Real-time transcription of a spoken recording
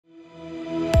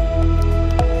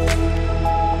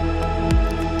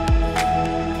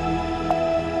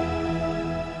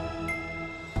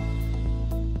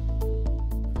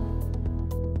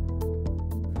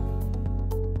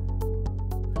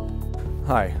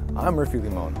I'm Murphy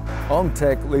Limon,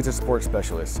 OMTech Laser Support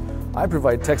Specialist. I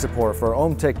provide tech support for our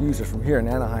OMTech users from here in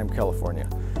Anaheim, California.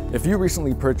 If you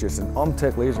recently purchased an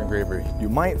OMTech Laser Engraver, you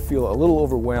might feel a little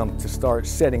overwhelmed to start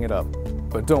setting it up,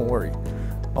 but don't worry.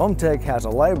 OMTech has a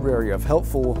library of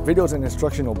helpful videos and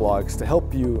instructional blogs to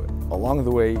help you along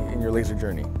the way in your laser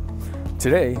journey.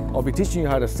 Today, I'll be teaching you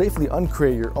how to safely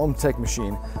uncrate your OMTech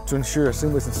machine to ensure a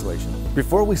seamless installation.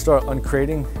 Before we start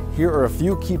uncrating, here are a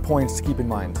few key points to keep in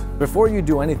mind. Before you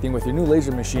do anything with your new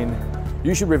laser machine,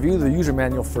 you should review the user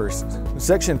manual first.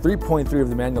 Section 3.3 of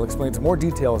the manual explains more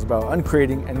details about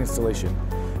uncrating and installation.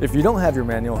 If you don't have your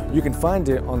manual, you can find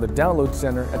it on the Download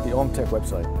Center at the OMTech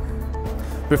website.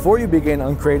 Before you begin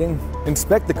uncrating,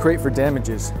 inspect the crate for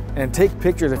damages and take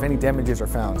pictures if any damages are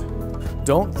found.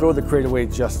 Don't throw the crate away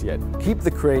just yet. Keep the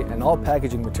crate and all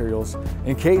packaging materials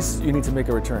in case you need to make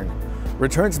a return.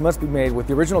 Returns must be made with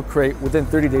the original crate within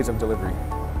 30 days of delivery.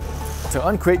 To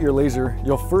uncrate your laser,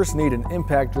 you'll first need an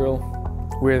impact drill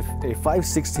with a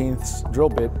 5/16 drill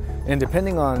bit, and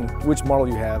depending on which model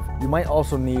you have, you might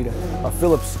also need a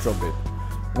Phillips drill bit.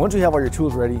 Once you have all your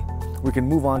tools ready, we can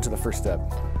move on to the first step.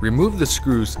 Remove the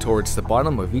screws towards the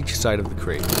bottom of each side of the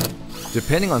crate.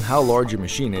 Depending on how large your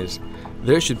machine is,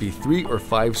 there should be 3 or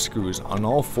 5 screws on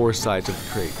all 4 sides of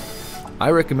the crate. I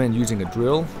recommend using a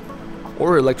drill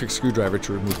or electric screwdriver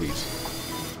to remove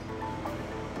these.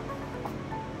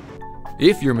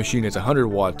 If your machine is 100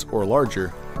 watts or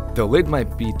larger, the lid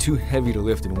might be too heavy to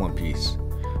lift in one piece.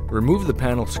 Remove the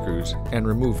panel screws and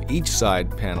remove each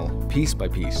side panel piece by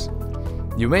piece.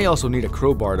 You may also need a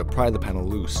crowbar to pry the panel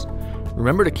loose.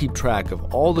 Remember to keep track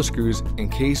of all the screws in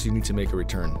case you need to make a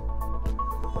return.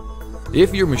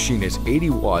 If your machine is 80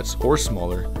 watts or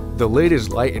smaller, the lid is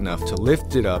light enough to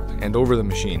lift it up and over the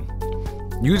machine.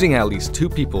 Using at least 2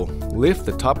 people, lift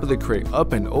the top of the crate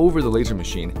up and over the laser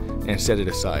machine and set it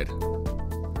aside.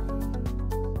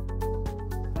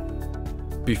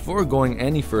 Before going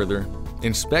any further,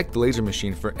 inspect the laser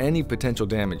machine for any potential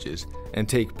damages and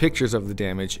take pictures of the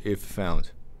damage if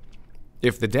found.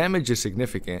 If the damage is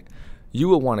significant, you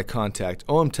will want to contact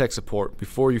OMTech support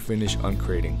before you finish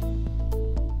uncrating.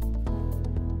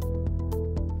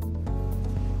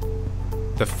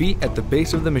 The feet at the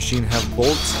base of the machine have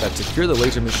bolts that secure the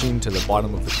laser machine to the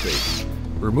bottom of the crate.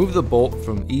 Remove the bolt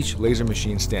from each laser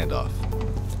machine standoff.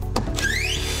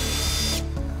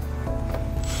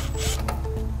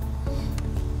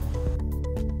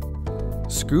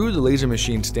 Screw the laser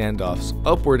machine standoffs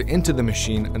upward into the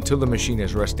machine until the machine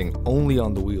is resting only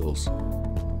on the wheels.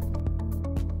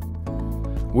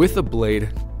 With a blade,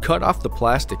 cut off the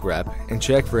plastic wrap and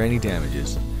check for any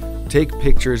damages. Take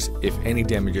pictures if any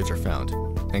damages are found,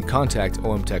 and contact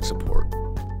OMTech support.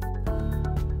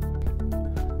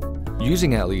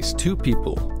 Using at least 2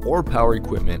 people or power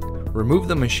equipment, remove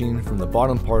the machine from the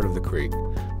bottom part of the crate.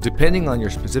 Depending on your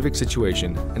specific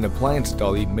situation, an appliance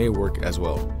dolly may work as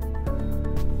well.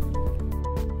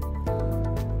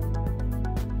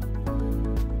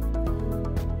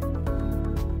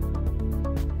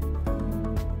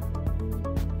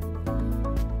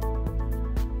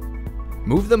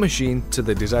 Move the machine to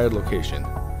the desired location.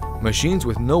 Machines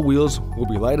with no wheels will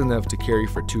be light enough to carry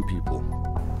for 2 people.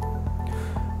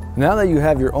 Now that you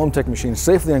have your OMTech machine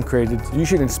safely uncrated, you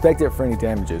should inspect it for any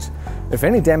damages. If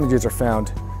any damages are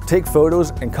found, take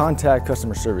photos and contact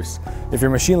customer service. If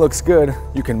your machine looks good,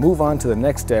 you can move on to the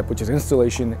next step, which is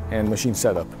installation and machine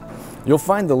setup. You'll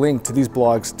find the link to these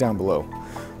blogs down below.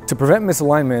 To prevent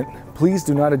misalignment, please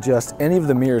do not adjust any of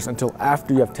the mirrors until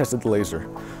after you have tested the laser.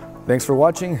 Thanks for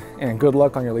watching, and good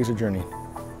luck on your laser journey. 1,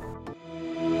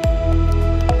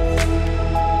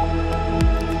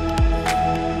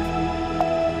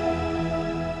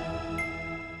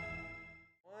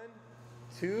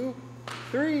 2,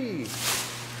 3.